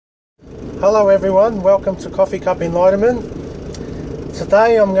Hello everyone, welcome to Coffee Cup Enlightenment.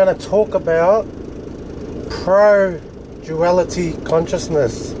 Today I'm going to talk about pro-duality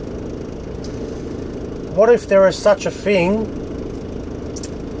consciousness. What if there is such a thing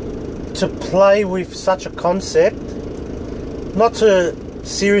to play with such a concept, not to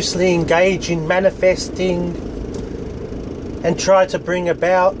seriously engage in manifesting and try to bring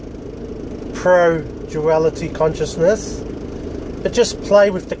about pro-duality consciousness, but just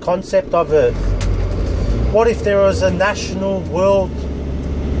play with the concept of it. What if there was a national world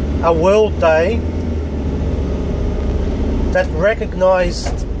day that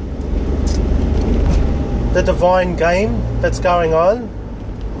recognized the divine game that's going on,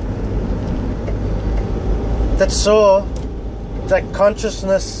 that saw that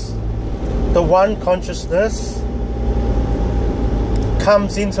consciousness, the one consciousness,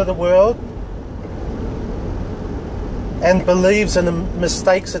 comes into the world and believes and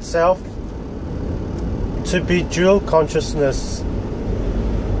mistakes itself to be dual consciousness,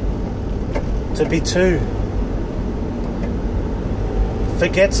 to be two,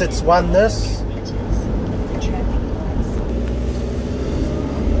 forgets its oneness.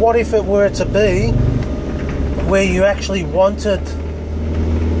 What if it were to be where you actually wanted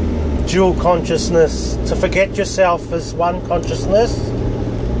dual consciousness, to forget yourself as one consciousness,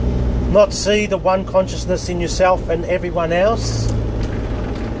 not see the one consciousness in yourself and everyone else,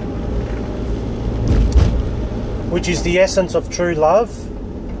 which is the essence of true love,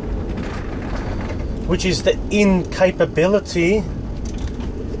 which is the incapability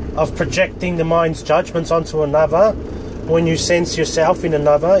of projecting the mind's judgments onto another. When you sense yourself in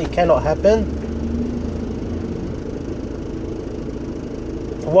another, it cannot happen.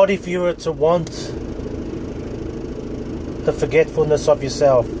 What if you were to want the forgetfulness of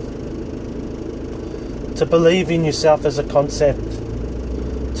yourself? To believe in yourself as a concept,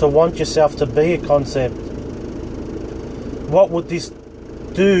 to want yourself to be a concept. What would this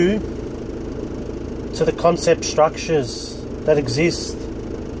do to the concept structures that exist?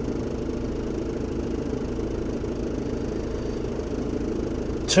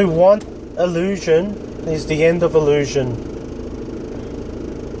 To want illusion is the end of illusion.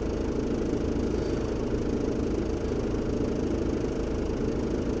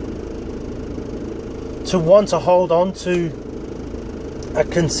 To want to hold on to a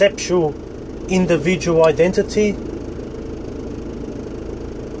conceptual individual identity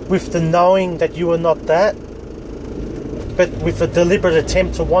with the knowing that you are not that, but with a deliberate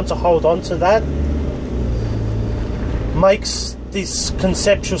attempt to want to hold on to that, makes this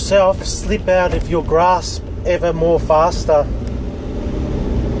conceptual self slip out of your grasp ever more faster.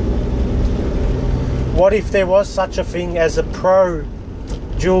 What if there was such a thing as a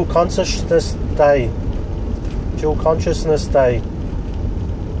pro-dual consciousness day? Dual Consciousness Day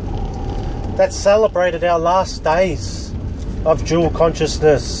that celebrated our last days of dual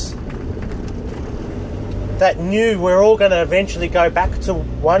consciousness, that knew we're all going to eventually go back to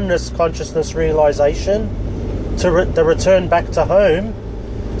oneness consciousness realization, to the return back to home.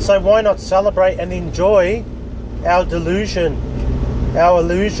 So why not celebrate and enjoy our delusion, our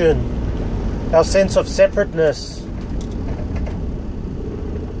illusion, our sense of separateness?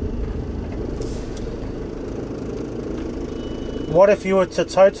 What if you were to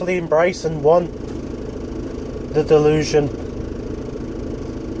totally embrace and want the delusion,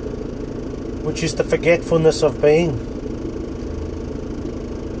 which is the forgetfulness of being,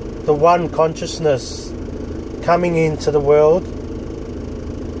 the one consciousness coming into the world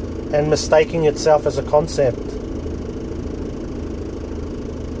and mistaking itself as a concept?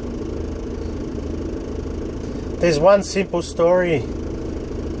 There's one simple story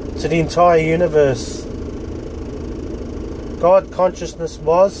to the entire universe. God consciousness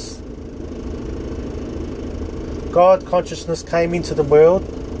was. God consciousness came into the world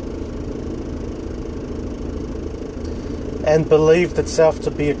and believed itself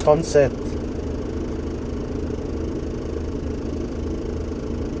to be a concept.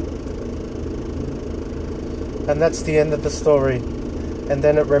 And that's the end of the story. And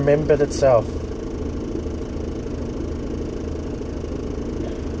then it remembered itself.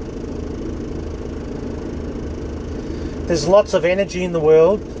 There's lots of energy in the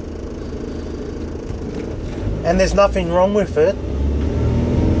world, and there's nothing wrong with it,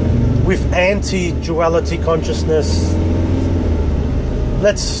 with anti-duality consciousness.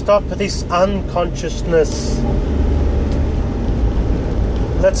 Let's stop this unconsciousness.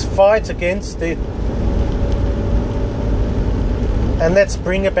 Let's fight against it. And let's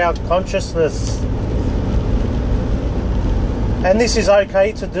bring about consciousness. And this is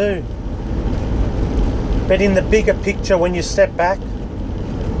okay to do. But in the bigger picture, when you step back,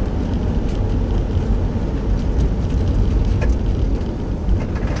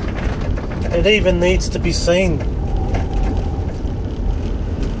 It even needs to be seen.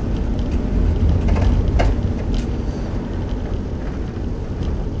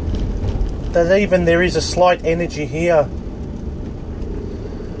 That even there is a slight energy here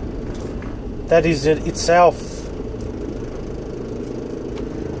that is it itself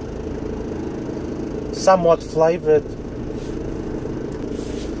somewhat flavoured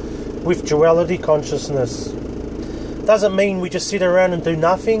with duality consciousness. Doesn't mean we just sit around and do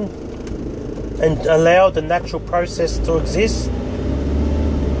nothing and allow the natural process to exist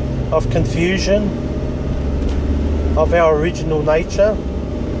of confusion of our original nature.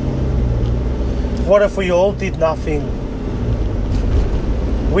 What if we all did nothing?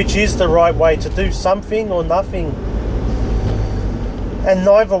 Which is the right way, to do something or nothing? And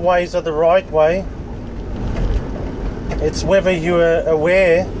neither ways are the right way. It's whether you are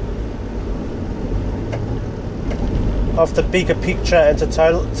aware of the bigger picture and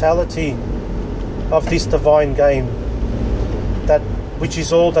totality of this divine game, that which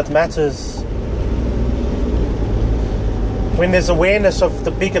is all that matters. When there's awareness of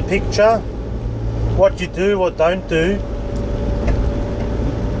the bigger picture, what you do or don't do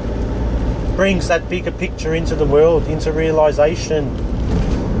brings that bigger picture into the world, into realization.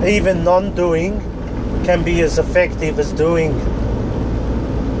 Even non-doing can be as effective as doing.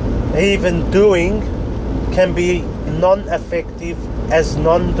 Even doing can be non-effective as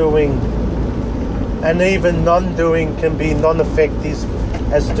non-doing. And even non-doing can be non-effective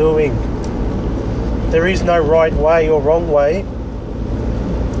as doing. There is no right way or wrong way.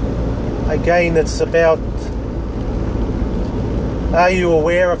 Again, it's about, are you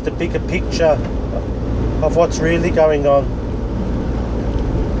aware of the bigger picture of what's really going on?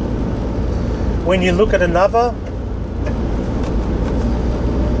 When you look at another,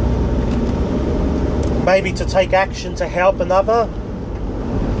 maybe to take action to help another,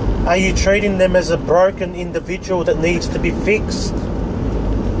 are you treating them as a broken individual that needs to be fixed?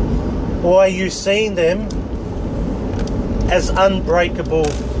 Or are you seeing them as unbreakable,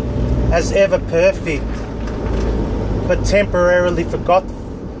 as ever perfect, but temporarily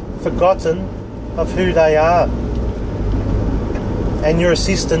forgotten of who they are? And your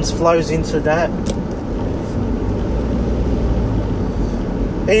assistance flows into that.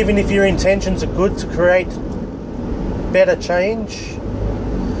 Even if your intentions are good to create better change,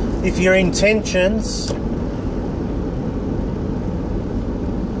 if your intentions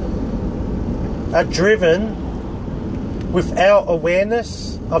are driven with our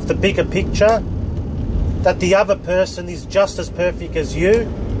awareness of the bigger picture, that the other person is just as perfect as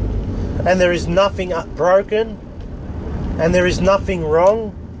you, and there is nothing broken, and there is nothing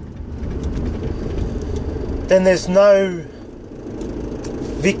wrong, then there's no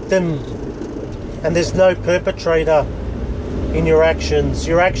victim and there's no perpetrator in your actions.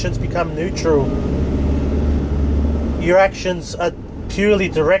 Your actions become neutral. Your actions are purely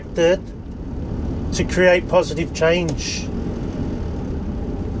directed to create positive change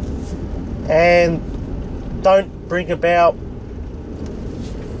and don't bring about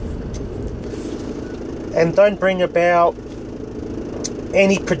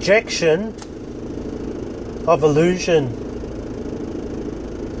any projection of illusion.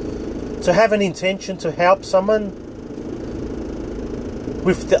 To have an intention to help someone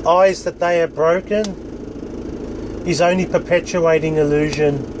with the eyes that they are broken is only perpetuating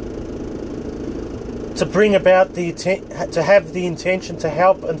illusion. To bring about to have the intention to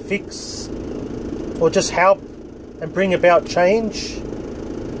help and fix, or just help and bring about change,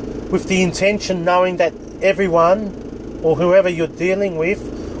 with the intention knowing that everyone or whoever you're dealing with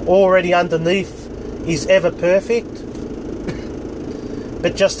already underneath is ever perfect,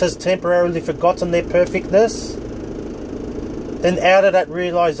 but just has temporarily forgotten their perfectness, then out of that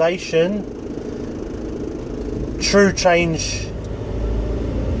realization, true change,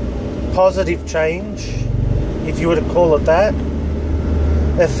 positive change, if you were to call it that,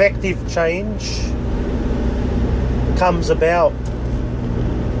 effective change comes about.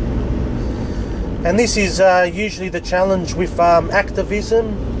 And this is usually the challenge with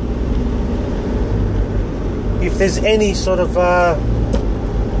activism. If there's any sort of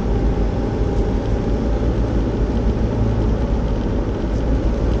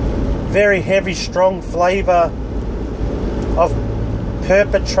very heavy, strong flavour of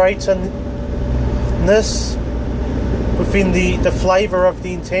perpetratorness within the flavour of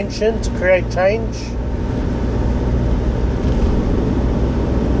the intention to create change,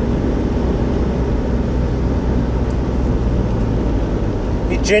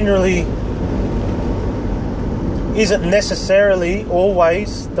 it generally isn't necessarily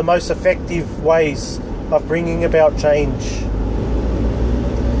always the most effective ways of bringing about change.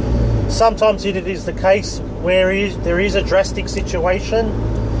 Sometimes it is the case where there is a drastic situation.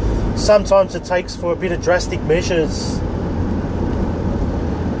 Sometimes it takes for a bit of drastic measures.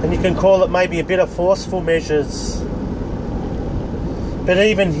 And you can call it maybe a bit of forceful measures. But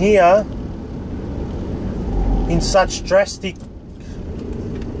even here, in such drastic,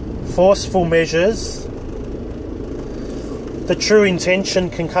 forceful measures, the true intention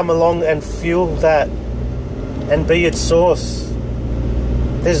can come along and fuel that and be its source.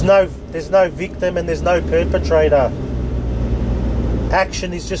 There's no victim and there's no perpetrator.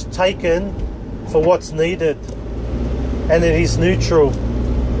 Action is just taken for what's needed, and it is neutral.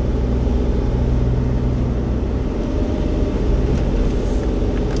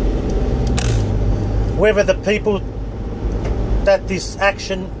 Whether the people that this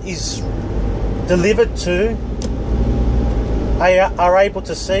action is delivered to are able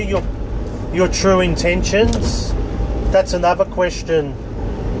to see your true intentions, that's another question.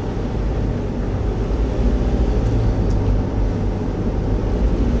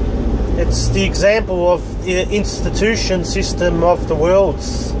 It's the example of the institution system of the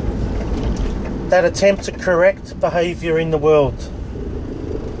worlds that attempt to correct behaviour in the world,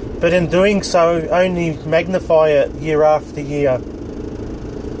 but in doing so only magnify it year after year,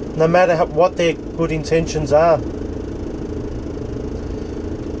 no matter what their good intentions are.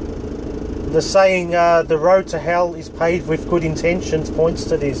 The saying, the road to hell is paved with good intentions, points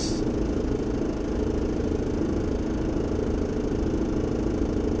to this.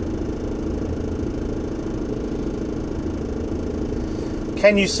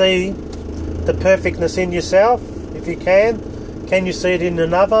 Can you see the perfectness in yourself? If you can you see it in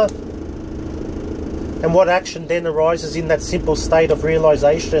another? And what action then arises in that simple state of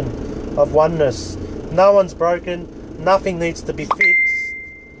realization of oneness? No one's broken, nothing needs to be fixed.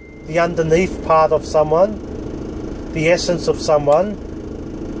 The underneath part of someone, the essence of someone,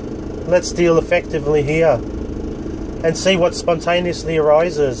 let's deal effectively here and see what spontaneously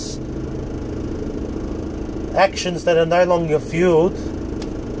arises. Actions that are no longer fueled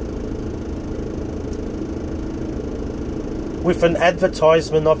with an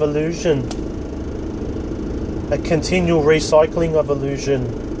advertisement of illusion, a continual recycling of illusion.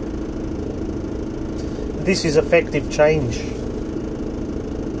 This is effective change.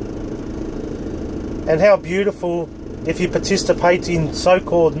 And how beautiful if you participate in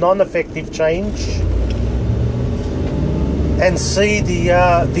so-called non-effective change and see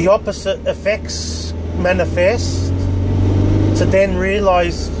the opposite effects manifest, to then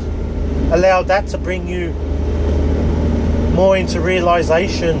realise, allow that to bring you more into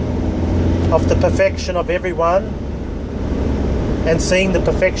realization of the perfection of everyone and seeing the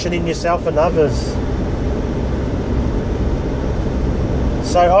perfection in yourself and others.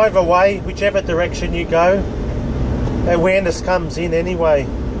 So either way, whichever direction you go, awareness comes in anyway.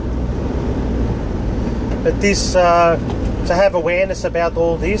 But this, to have awareness about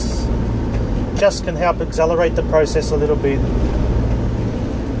all this, just can help accelerate the process a little bit.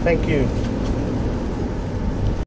 Thank you.